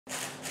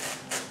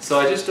So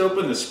I just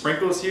opened the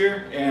sprinkles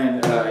here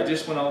and it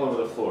just went all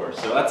over the floor.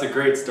 So that's a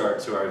great start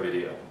to our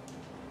video.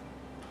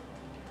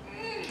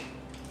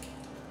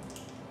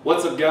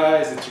 What's up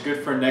guys, it's your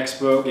good friend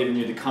Expo giving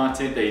you the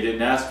content that you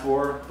didn't ask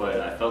for,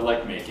 but I felt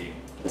like making.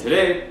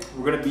 Today,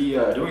 we're going to be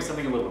doing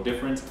something a little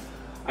different.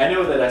 I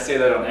know that I say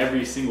that on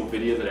every single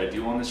video that I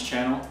do on this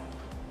channel,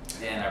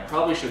 and I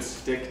probably should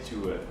stick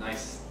to a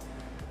nice,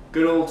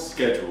 good old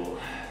schedule,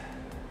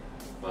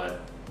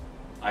 but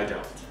I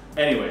don't.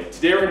 Anyway,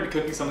 today we're going to be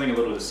cooking something a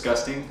little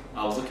disgusting.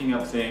 I was looking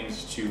up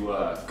things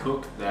to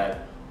cook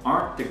that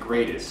aren't the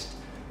greatest,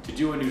 to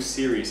do a new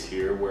series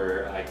here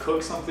where I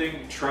cook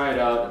something, try it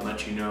out, and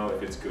let you know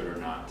if it's good or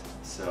not.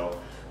 So,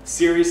 the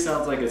series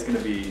sounds like it's going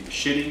to be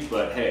shitty,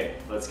 but hey,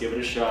 let's give it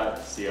a shot,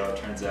 see how it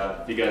turns out.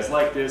 If you guys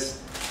like this,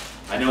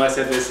 I know I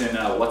said this in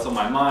What's on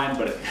My Mind,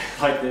 but if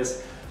you like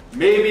this,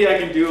 maybe I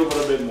can do a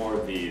little bit more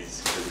of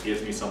these, because it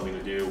gives me something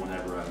to do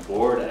whenever I'm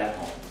bored at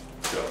home.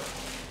 So,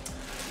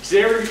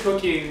 today we're going to be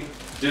cooking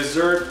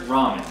dessert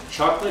ramen,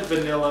 chocolate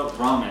vanilla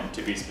ramen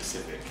to be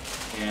specific.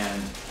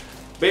 And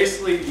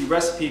basically the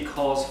recipe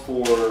calls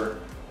for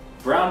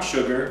brown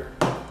sugar,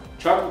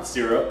 chocolate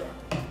syrup,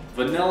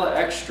 vanilla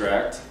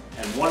extract,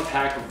 and 1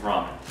 pack of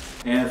ramen.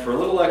 And for a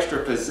little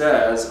extra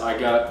pizzazz, I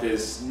got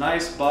this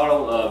nice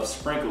bottle of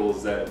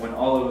sprinkles that went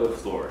all over the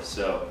floor.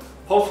 So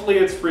hopefully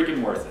it's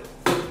freaking worth it.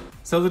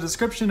 So the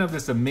description of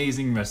this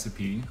amazing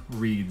recipe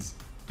reads,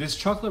 "This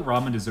chocolate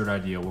ramen dessert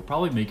idea will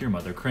probably make your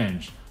mother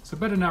cringe, so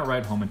better not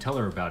write home and tell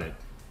her about it.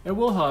 It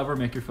will, however,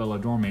 make your fellow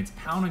doormates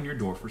pound on your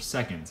door for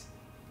seconds.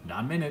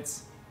 Not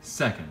minutes,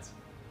 seconds."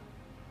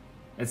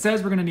 It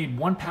says we're gonna need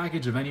 1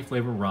 package of any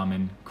flavor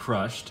ramen,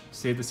 crushed,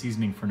 save the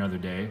seasoning for another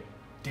day.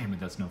 Damn it,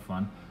 that's no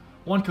fun.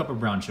 1 cup of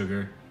brown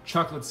sugar,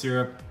 chocolate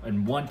syrup,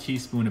 and 1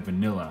 teaspoon of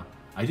vanilla.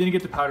 I didn't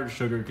get the powdered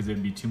sugar because it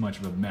would be too much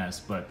of a mess,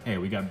 but hey,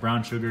 we got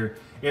brown sugar,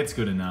 it's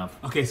good enough.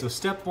 Okay, so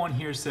step 1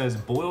 here says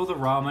boil the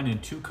ramen in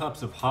 2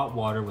 cups of hot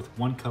water with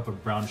 1 cup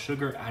of brown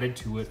sugar added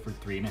to it for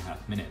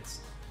 3.5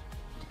 minutes.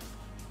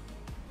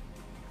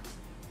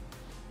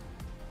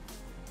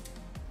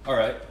 All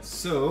right,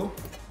 so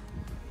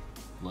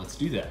let's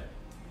do that.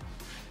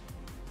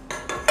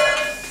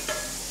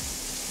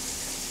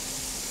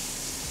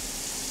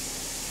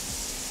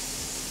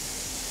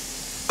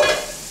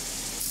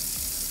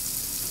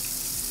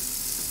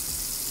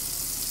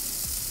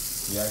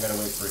 Yeah, I gotta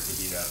wait for it to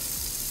heat up.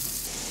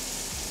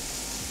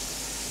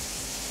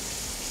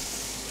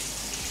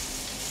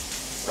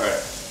 All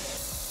right.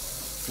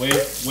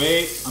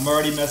 Wait, I'm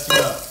already messing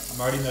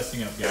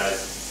up. Guys.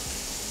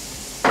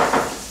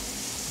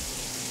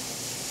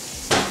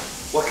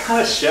 What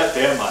kind of chef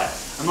am I?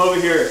 I'm over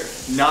here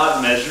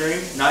not measuring,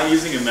 not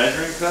using a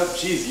measuring cup.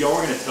 Jeez, y'all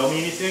weren't gonna tell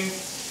me anything?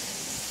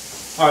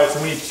 All right, so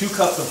we need 2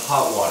 cups of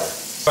hot water.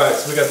 All right,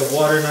 so we got the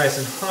water nice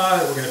and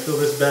hot. We're gonna fill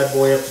this bad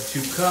boy up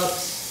to 2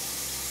 cups.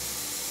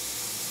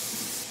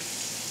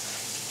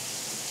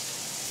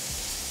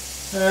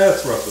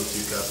 That's roughly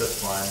 2 cups, that's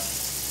fine.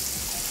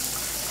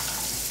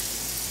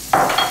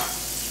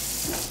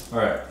 All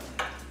right,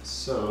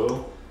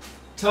 so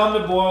time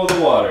to boil the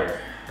water.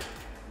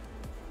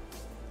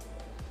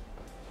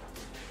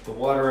 The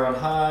water on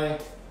high,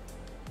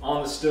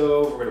 on the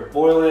stove, we're gonna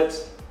boil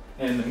it.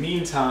 And in the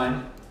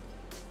meantime,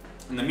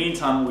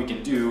 what we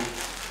can do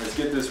is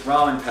get this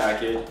ramen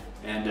packet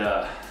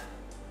and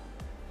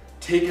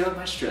take out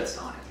my stress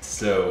on it.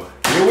 So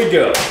here we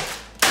go.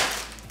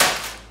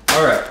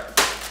 All right.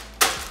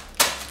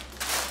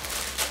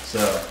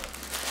 So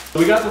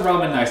we got the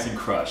ramen nice and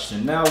crushed,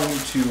 and now we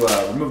need to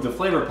remove the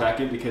flavor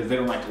packet because they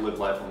don't like to live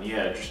life on the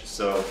edge.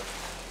 So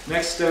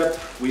next step,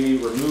 we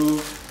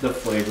remove the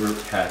flavor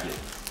packet.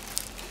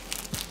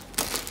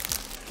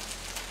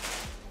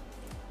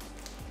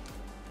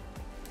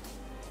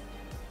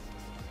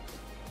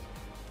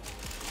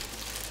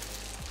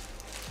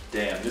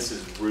 Damn, this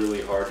is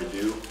really hard to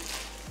do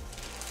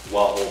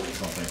while holding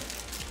something.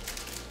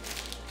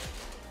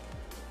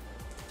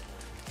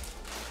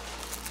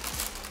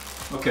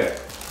 Okay,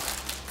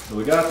 so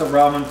we got the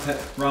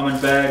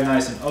ramen bag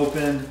nice and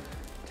open.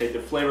 Take the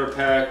flavor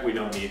pack, we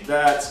don't need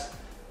that.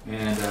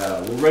 And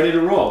we're ready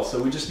to roll.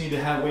 So we just need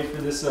to wait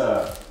for this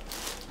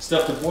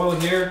stuff to boil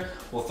here.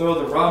 We'll throw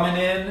the ramen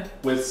in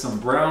with some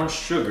brown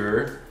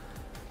sugar.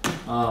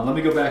 Let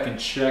me go back and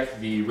check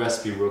the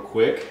recipe real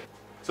quick.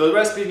 So the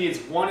recipe needs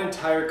 1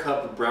 entire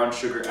cup of brown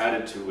sugar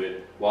added to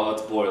it while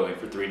it's boiling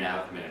for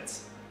 3.5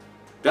 minutes.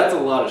 That's a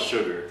lot of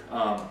sugar.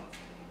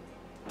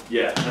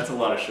 Yeah, that's a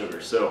lot of sugar.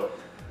 So,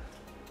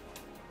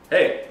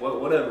 hey,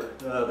 whatever.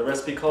 The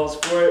recipe calls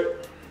for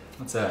it.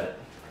 Let's add it.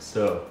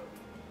 So,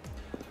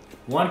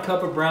 1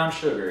 cup of brown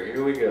sugar.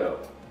 Here we go.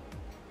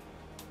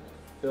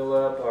 Fill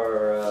up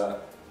our...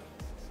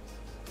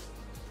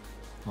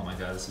 Oh my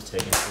god, this is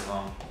taking too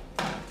long.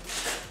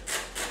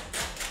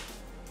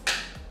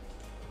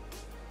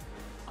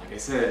 Like I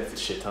said, it's a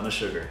shit ton of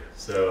sugar.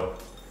 So,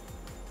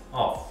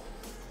 oh,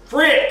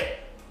 frick!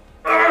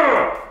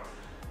 Ugh!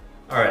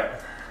 All right,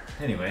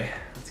 anyway,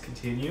 let's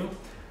continue.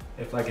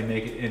 If I can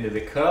make it into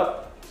the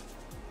cup.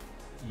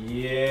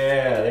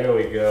 Yeah, there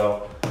we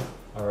go.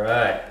 All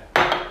right.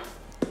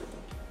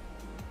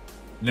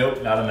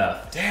 Nope, not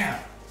enough. Damn.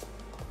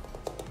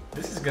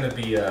 This is gonna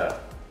be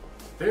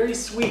very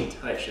sweet,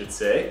 I should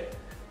say.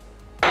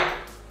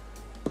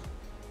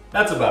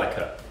 That's about a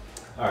cup.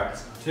 All right,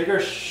 so take our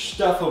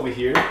stuff over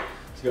here.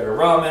 So we got our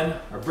ramen,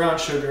 our brown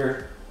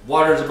sugar,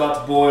 water's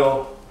about to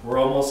boil. We're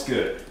almost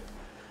good.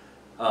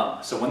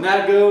 So when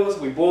that goes,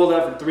 we boil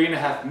that for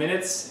 3.5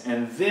 minutes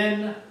and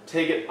then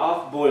take it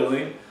off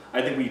boiling.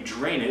 I think we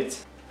drain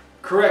it.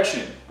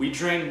 Correction, we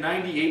drain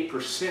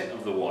 98%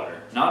 of the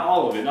water. Not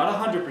all of it, not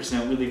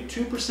 100%, we leave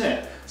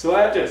 2%. So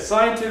I have to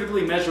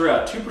scientifically measure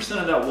out 2%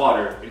 of that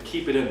water and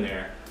keep it in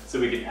there so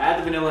we can add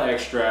the vanilla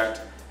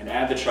extract and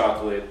add the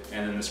chocolate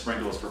and then the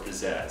sprinkles for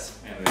pizzazz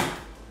and then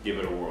give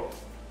it a whirl.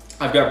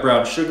 I've got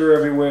brown sugar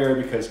everywhere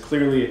because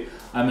clearly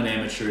I'm an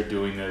amateur at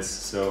doing this,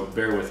 so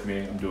bear with me.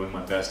 I'm doing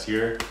my best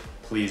here.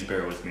 Please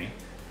bear with me.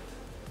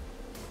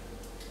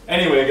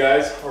 Anyway,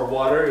 guys, our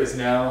water is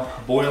now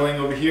boiling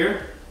over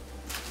here.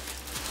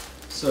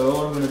 So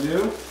what I'm gonna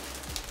do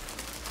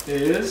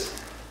is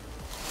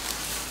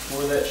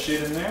pour that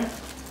shit in there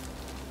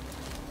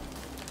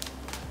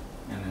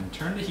and then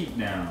turn the heat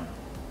down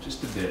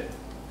just a bit.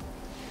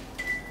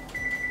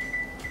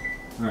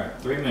 All right,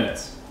 3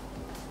 minutes.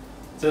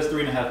 It says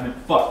 3.5 minutes.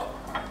 Fuck.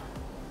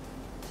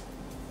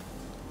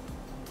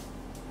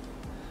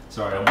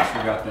 Sorry, I almost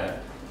forgot that.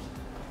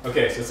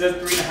 Okay, so it says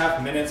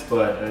 3.5 minutes,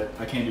 but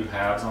I can't do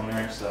halves on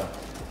there, so.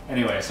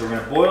 Anyway, so we're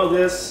gonna boil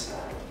this.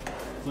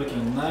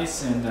 Looking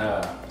nice and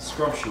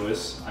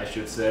scrumptious, I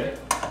should say.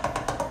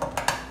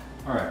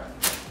 All right.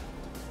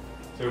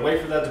 So we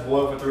wait for that to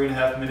boil for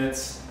 3.5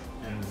 minutes,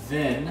 and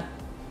then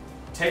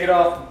take it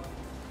off.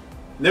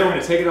 Then we're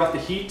gonna take it off the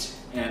heat,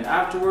 and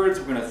afterwards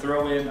we're gonna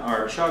throw in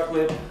our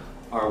chocolate,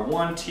 our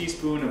 1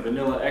 teaspoon of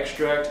vanilla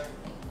extract.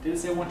 Did it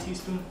say 1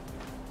 teaspoon?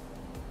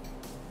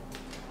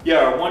 Yeah,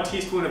 our 1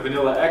 teaspoon of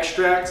vanilla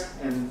extract,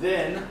 and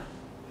then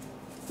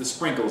the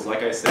sprinkles,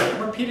 like I said.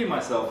 I'm repeating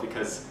myself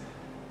because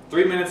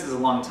 3 minutes is a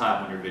long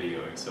time when you're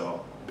videoing,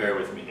 so bear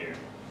with me here.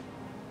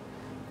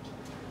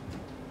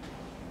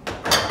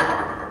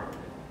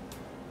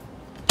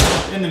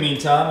 In the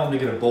meantime, I'm gonna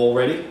get a bowl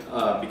ready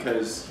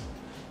because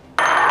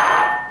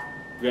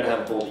we gotta have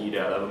a bowl to eat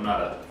out of. I'm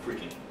not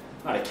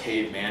a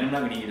caveman. I'm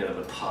not gonna eat out of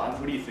a pot.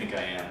 What do you think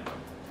I am?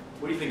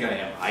 What do you think I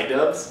am?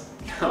 iDubbbz?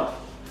 No.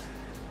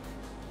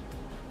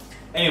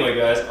 Anyway,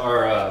 guys,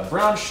 our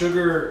brown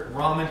sugar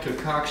ramen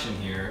concoction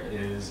here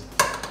is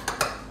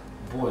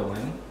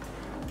boiling.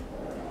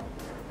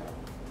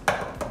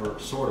 Or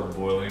sort of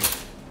boiling.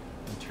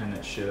 Turn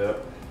that shit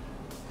up.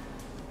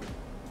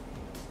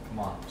 Come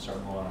on,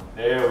 start boiling.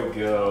 There we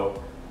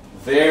go.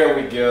 There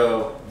we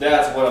go.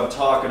 That's what I'm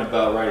talking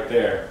about right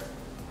there.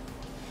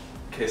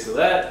 Okay, so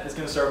that is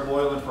gonna start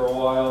boiling for a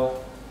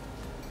while.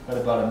 Got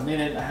about 1.5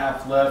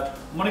 minutes left.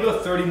 I'm gonna go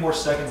 30 more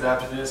seconds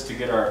after this to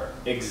get our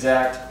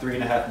exact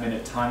 3.5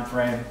 minute time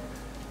frame.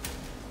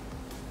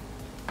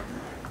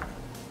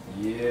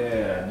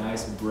 Yeah,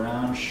 nice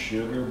brown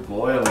sugar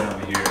boiling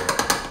over here.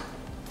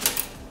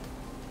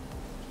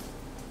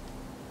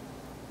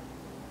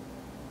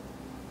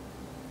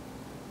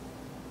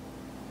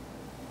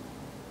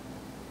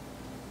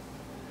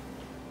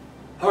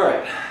 All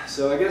right,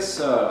 so I guess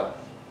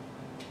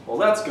while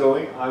that's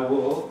going, I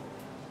will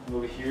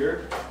over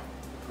here,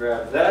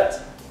 grab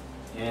that,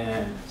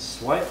 and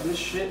swipe this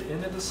shit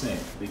into the sink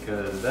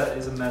because that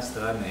is a mess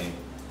that I made.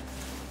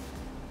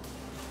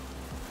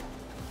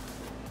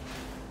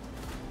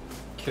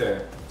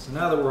 Okay, so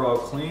now that we're all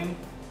clean,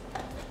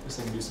 I guess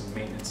I can do some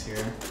maintenance here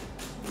in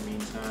the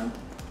meantime.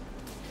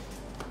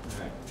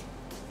 Alright,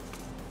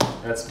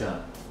 that's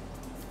done.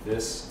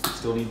 This,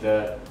 still need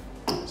that,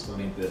 still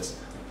need this.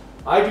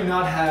 I do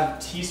not have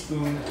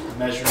teaspoon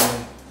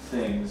measuring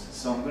things,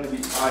 so I'm going to be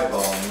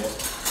eyeballing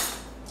it.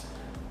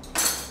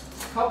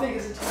 How big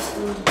is a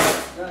teaspoon?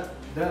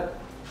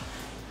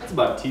 That's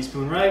about a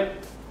teaspoon, right?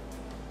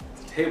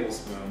 It's a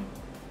tablespoon.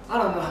 I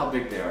don't know how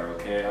big they are,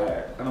 okay?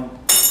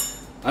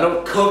 I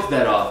don't cook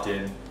that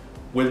often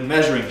with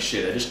measuring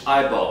shit. I just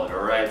eyeball it,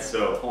 alright?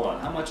 So, hold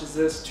on. How much is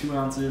this? 2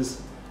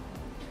 ounces.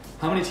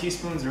 How many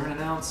teaspoons are in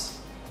an ounce?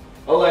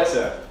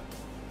 Alexa,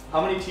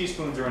 how many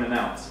teaspoons are in an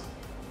ounce?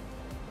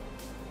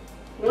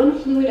 1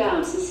 fluid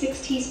ounce is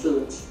 6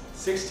 teaspoons.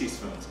 6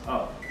 teaspoons.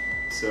 Oh.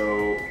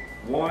 So,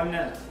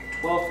 1/12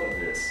 of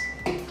this.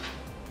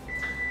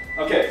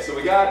 Okay, so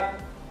we got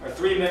our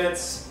 3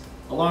 minutes.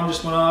 Alarm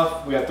just went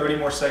off. We got 30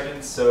 more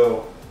seconds,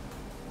 so.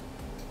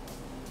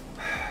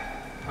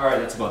 Alright,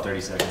 that's about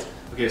 30 seconds.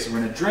 Okay, so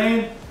we're gonna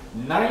drain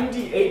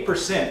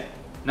 98%.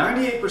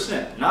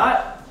 98%.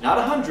 Not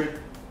 100.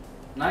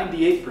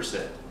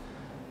 98%.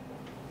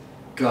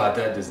 God,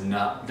 that does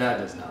not look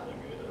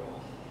good at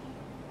all.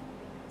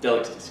 That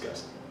looks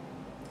disgusting.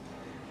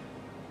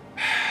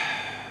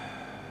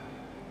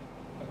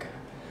 Okay.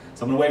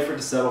 So I'm gonna wait for it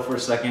to settle for a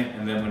second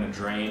and then I'm gonna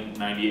drain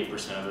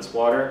 98% of this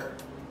water.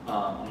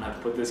 I'm gonna have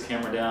to put this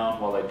camera down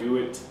while I do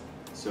it.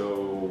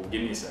 So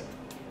give me a second.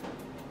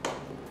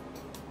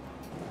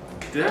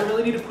 Did I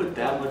really need to put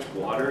that much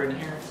water in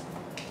here?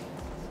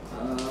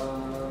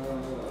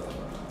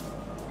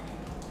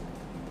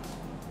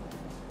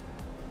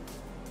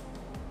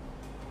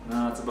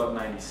 That's about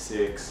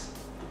 96.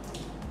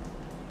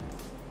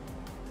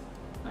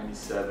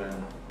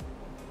 97.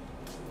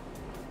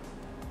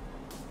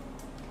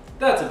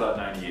 That's about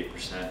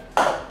 98%.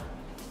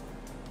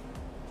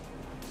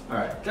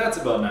 Alright, that's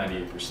about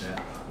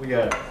 98%. We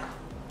got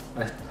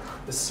a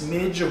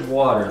smidge of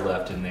water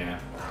left in there.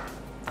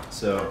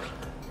 So,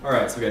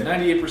 alright, so we got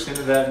 98%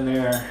 of that in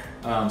there.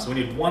 So we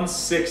need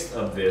 1/6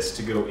 of this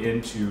to go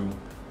into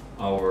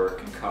our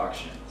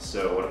concoction.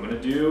 So what I'm going to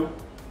do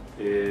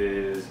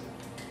is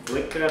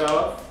flick that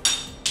off.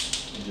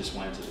 It just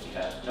went into the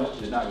cat. Nope,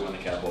 did not go in the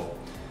cat bowl.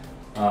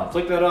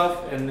 Flick that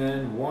off, and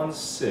then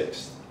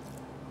 1/6.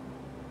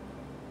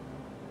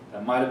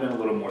 That might have been a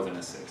little more than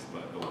a sixth,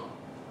 but oh well.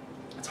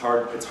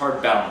 It's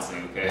hard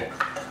balancing, okay?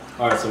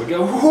 Alright, so we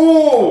go,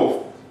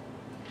 whoo!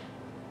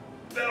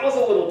 That was a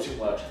little too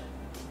much.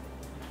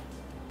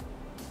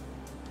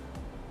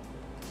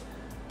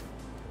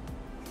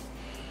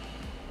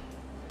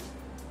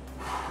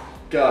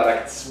 God, I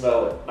can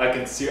smell it. I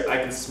can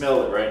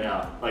smell it right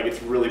now. Like,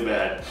 it's really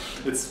bad.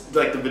 It's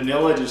like the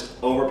vanilla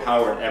just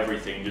overpowered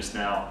everything just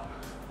now.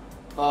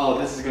 Oh,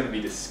 this is gonna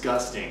be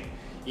disgusting.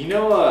 You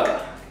know,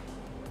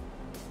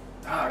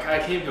 I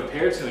can't even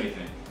compare it to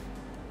anything.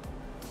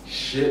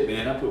 Shit,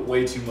 man, I put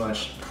way too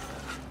much.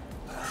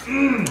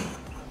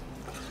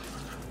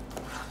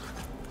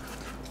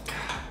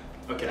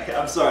 Okay,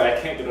 I'm sorry, I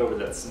can't get over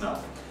that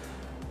smell.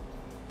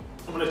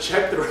 I'm gonna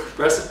check the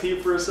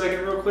recipe for a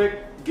second real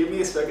quick. Give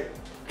me a second.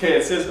 Okay,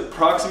 it says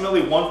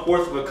approximately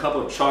 1/4 of a cup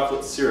of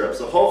chocolate syrup.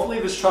 So hopefully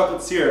this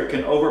chocolate syrup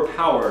can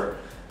overpower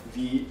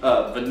the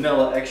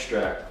vanilla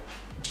extract.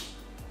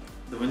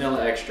 The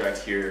vanilla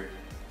extract here.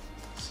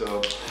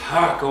 So,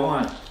 go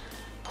on.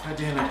 God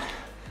damn it.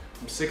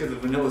 I'm sick of the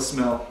vanilla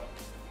smell.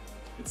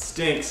 It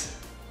stinks.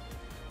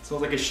 It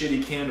smells like a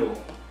shitty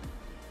candle.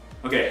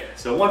 Okay,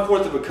 so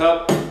 1/4 of a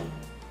cup.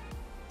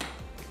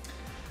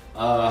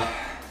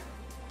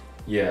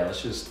 Yeah,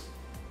 let's just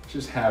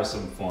have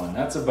some fun.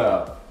 That's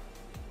about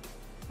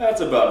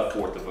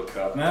 1/4 of a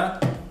cup, man.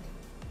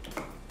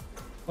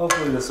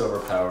 Hopefully this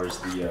overpowers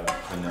the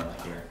vanilla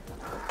here.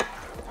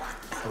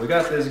 So we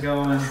got this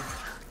going.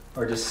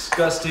 Our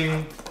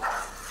disgusting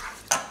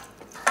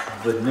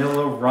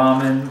vanilla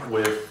ramen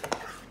with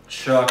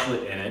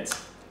chocolate in it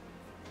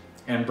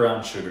and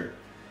brown sugar.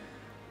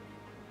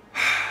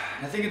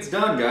 I think it's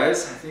done,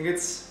 guys. I think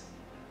it's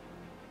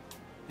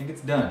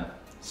done.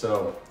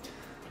 So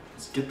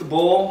let's get the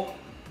bowl.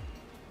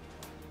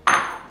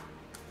 Let's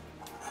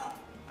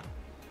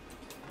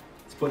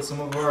put some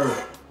of our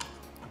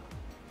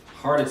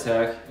heart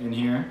attack in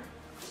here.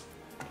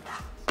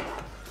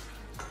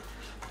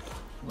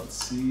 Let's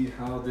see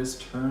how this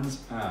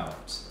turns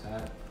out.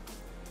 That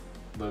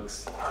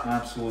looks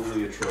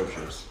absolutely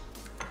atrocious.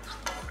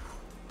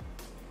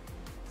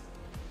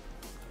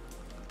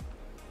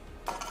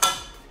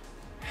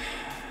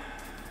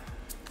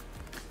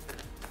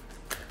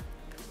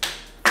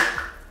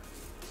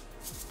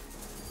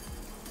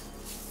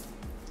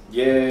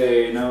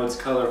 Yay, now it's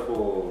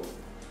colorful.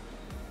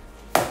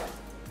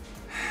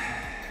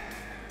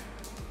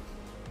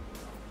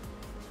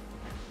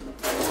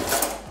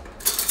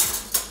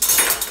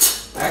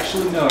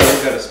 Actually, no, I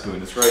already got a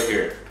spoon. It's right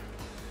here.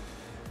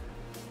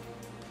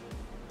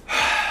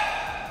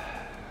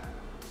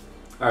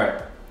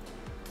 Alright,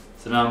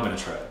 so now I'm going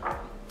to try it.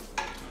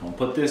 I'll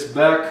put this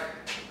back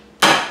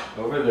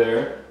over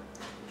there.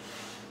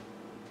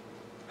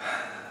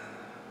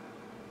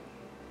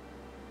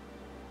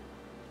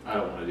 I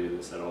don't want to do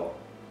this at all.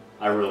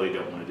 I really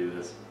don't want to do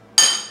this.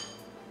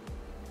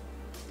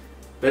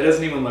 That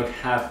doesn't even look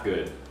half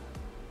good.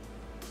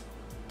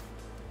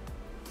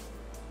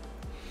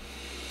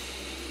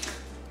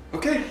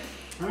 Okay,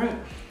 all right,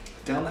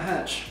 down the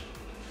hatch.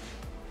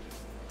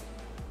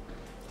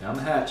 Down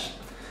the hatch.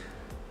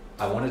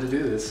 I wanted to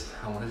do this.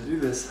 I wanted to do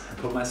this. I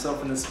put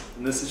myself in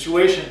this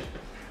situation.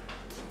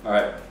 All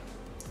right,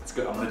 let's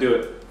go. I'm gonna do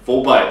it.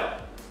 Full bite.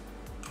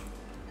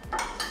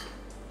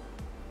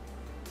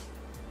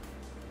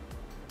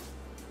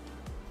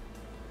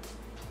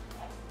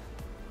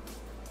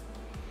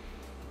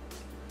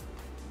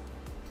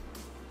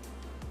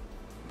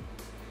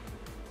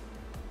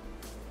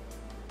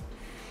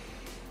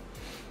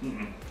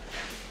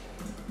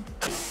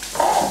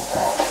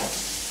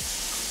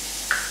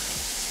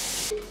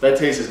 That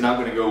taste is not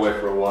going to go away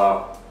for a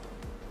while.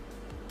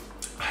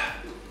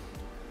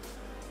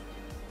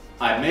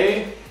 I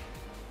may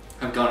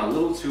have gone a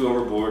little too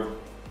overboard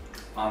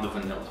on the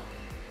vanilla.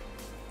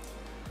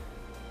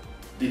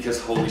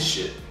 Because holy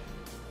shit.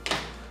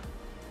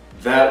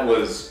 That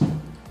was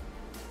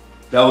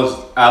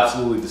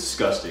absolutely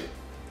disgusting.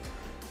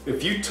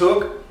 If you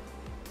took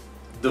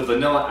the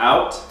vanilla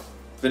out,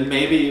 then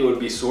maybe it would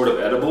be sort of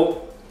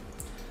edible.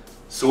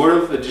 Sort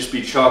of, it'd just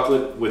be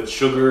chocolate with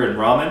sugar and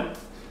ramen.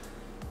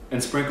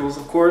 And sprinkles,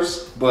 of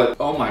course, but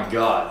oh my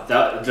god,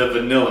 the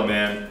vanilla,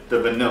 man, the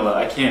vanilla,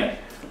 I can't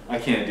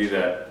do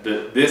that.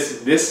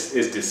 This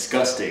is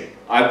disgusting.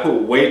 I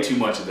put way too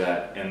much of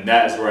that, and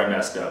that is where I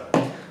messed up.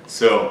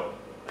 So,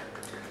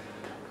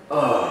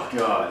 oh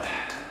god.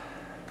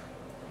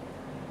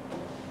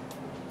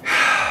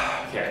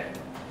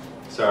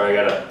 Sorry,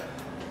 I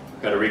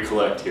gotta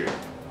recollect here.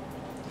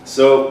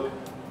 So,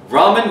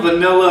 ramen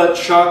vanilla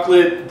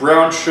chocolate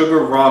brown sugar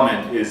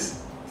ramen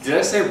is, did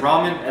I say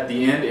ramen at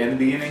the end and the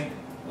beginning?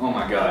 Oh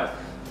my god.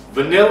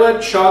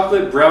 Vanilla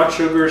chocolate brown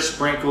sugar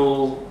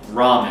sprinkle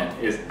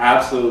ramen is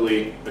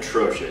absolutely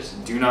atrocious.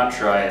 Do not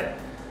try it.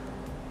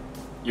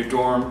 Your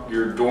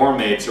dorm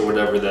mates or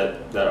whatever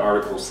that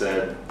article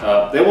said,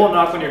 they won't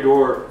knock on your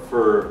door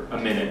for a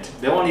minute.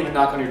 They won't even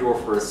knock on your door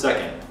for a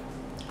second.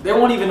 They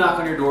won't even knock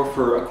on your door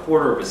for a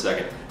quarter of a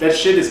second. That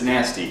shit is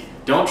nasty.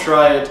 Don't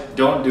try it,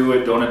 don't do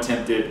it, don't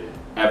attempt it,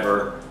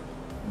 ever.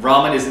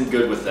 Ramen isn't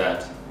good with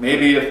that.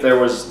 Maybe if there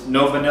was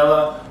no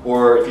vanilla,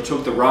 or if you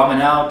took the ramen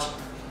out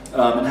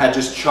and had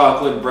just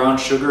chocolate brown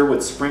sugar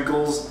with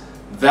sprinkles,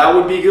 that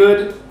would be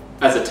good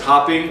as a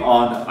topping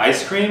on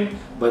ice cream.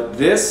 But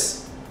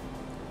this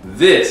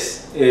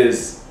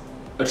is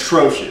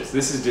atrocious.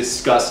 This is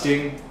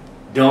disgusting.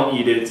 Don't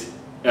eat it,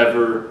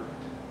 ever.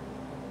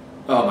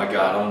 Oh my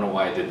god, I don't know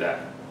why I did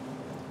that.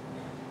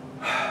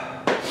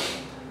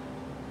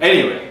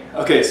 Anyway,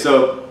 okay,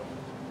 so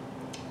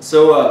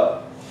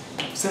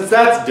since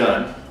that's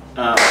done,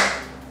 I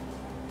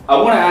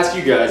want to ask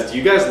you guys, do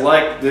you guys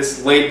like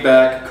this laid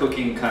back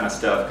cooking kind of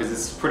stuff? Because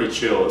it's pretty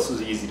chill. This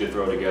was easy to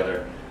throw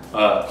together.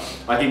 I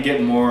can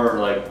get more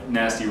like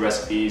nasty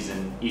recipes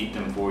and eat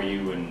them for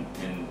you and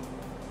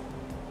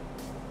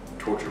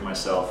torture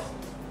myself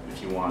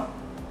if you want.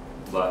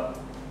 But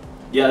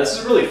yeah, this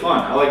is really fun.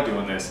 I like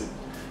doing this. It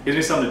gives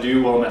me something to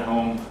do while I'm at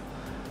home,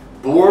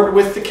 bored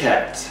with the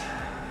cat.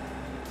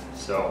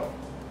 So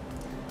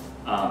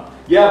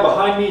yeah,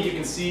 behind me you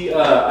can see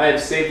I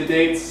have saved the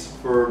dates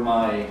for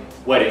my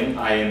wedding.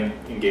 I am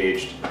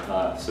engaged,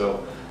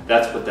 so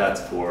that's what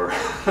that's for.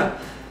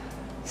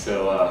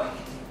 So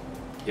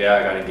yeah,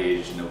 I got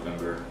engaged in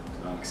November,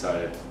 so I'm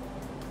excited.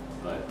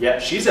 But yeah,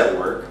 she's at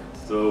work.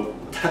 So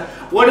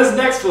what does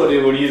Nexpo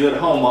do when he's at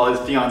home while his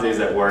fiance is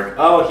at work?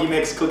 Oh, he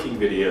makes cooking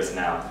videos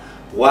now.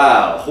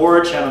 Wow,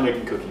 horror channel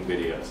making cooking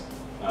videos.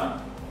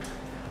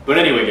 But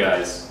anyway,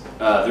 guys,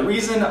 the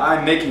reason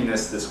I'm making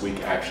this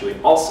week actually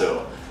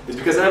also is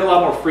because I have a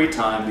lot more free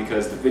time,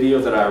 because the video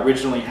that I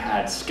originally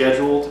had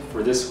scheduled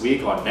for this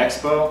week on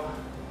Nexpo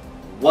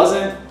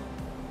wasn't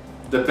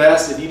the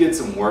best. It needed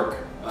some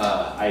work.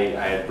 I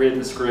had written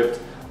the script,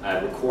 I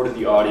had recorded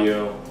the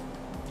audio,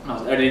 I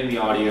was editing the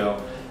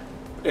audio,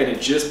 and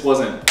it just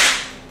didn't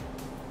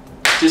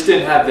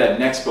have that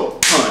Nexpo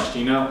punch,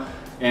 you know?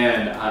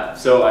 And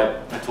so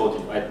I told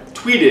you, I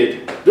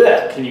tweeted,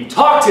 bleh, can you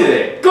talk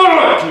today?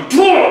 God, can you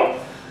talk?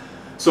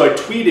 So I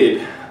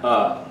tweeted,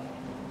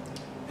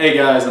 hey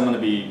guys, I'm gonna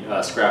be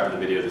scrapping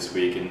the video this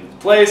week. In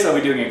place, I'll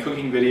be doing a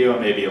cooking video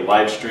and maybe a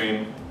live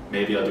stream.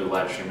 Maybe I'll do a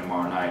live stream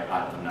tomorrow night.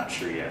 I'm not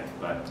sure yet,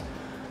 but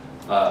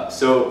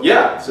so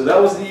yeah, so that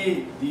was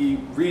the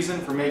reason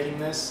for making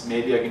this.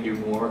 Maybe I can do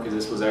more, because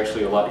this was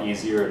actually a lot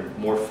easier and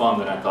more fun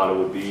than I thought it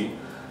would be.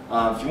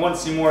 If you want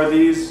to see more of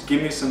these,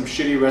 give me some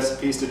shitty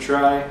recipes to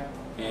try,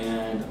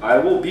 and I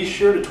will be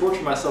sure to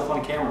torture myself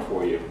on camera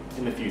for you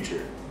in the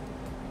future.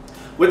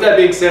 With that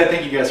being said,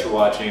 thank you guys for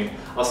watching.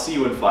 I'll see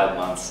you in 5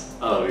 months.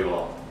 I love you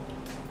all,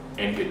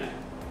 and good night.